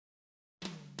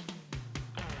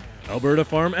Alberta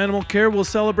Farm Animal Care will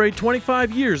celebrate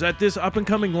 25 years at this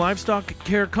up-and-coming livestock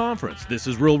care conference. This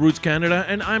is Rural Roots Canada,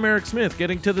 and I'm Eric Smith,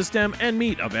 getting to the stem and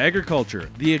meat of agriculture.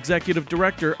 The executive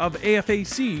director of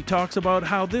AFAC talks about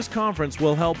how this conference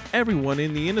will help everyone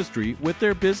in the industry with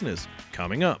their business.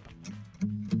 Coming up.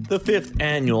 The 5th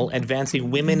annual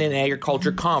Advancing Women in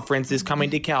Agriculture Conference is coming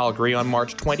to Calgary on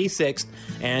March 26th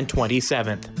and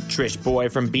 27th. Trish Boy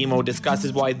from BMO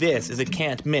discusses why this is a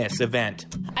can't-miss event.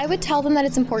 I would tell them that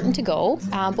it's important to go,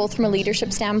 both from a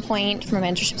leadership standpoint, from a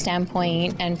mentorship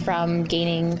standpoint, and from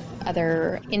gaining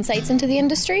other insights into the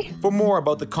industry. For more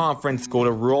about the conference, go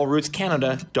to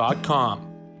ruralrootscanada.com.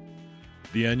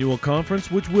 The annual conference,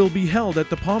 which will be held at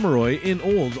the Pomeroy in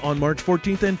Olds on March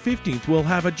 14th and 15th, will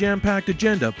have a jam-packed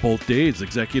agenda both days.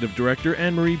 Executive Director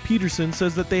Anne-Marie Peterson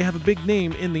says that they have a big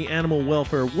name in the animal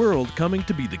welfare world coming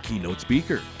to be the keynote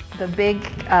speaker. The big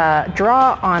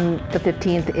draw on the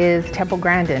 15th is Temple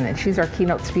Grandin, and she's our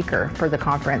keynote speaker for the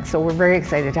conference. So we're very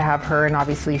excited to have her, and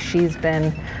obviously she's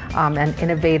been an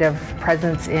innovative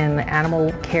presence in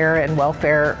animal care and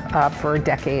welfare for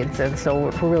decades, and so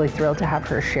we're really thrilled to have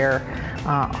her share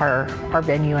our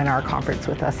venue and our conference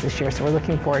with us this year. So we're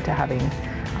looking forward to having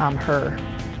her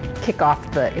kick off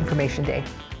the information day.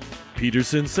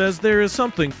 Peterson says there is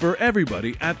something for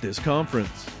everybody at this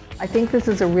conference. I think this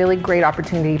is a really great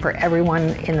opportunity for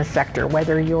everyone in the sector,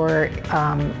 whether you're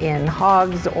in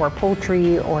hogs or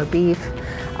poultry or beef,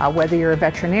 whether you're a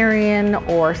veterinarian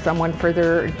or someone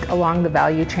further along the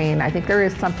value chain. I think there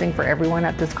is something for everyone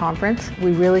at this conference.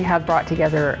 We really have brought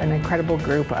together an incredible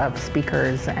group of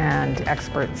speakers and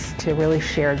experts to really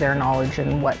share their knowledge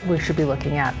and what we should be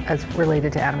looking at as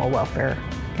related to animal welfare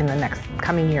in the next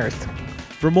coming years.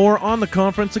 For more on the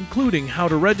conference, including how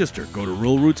to register, go to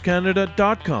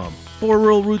ruralrootscanada.com. For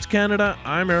Rural Roots Canada,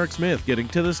 I'm Eric Smith, getting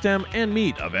to the stem and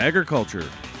meat of agriculture.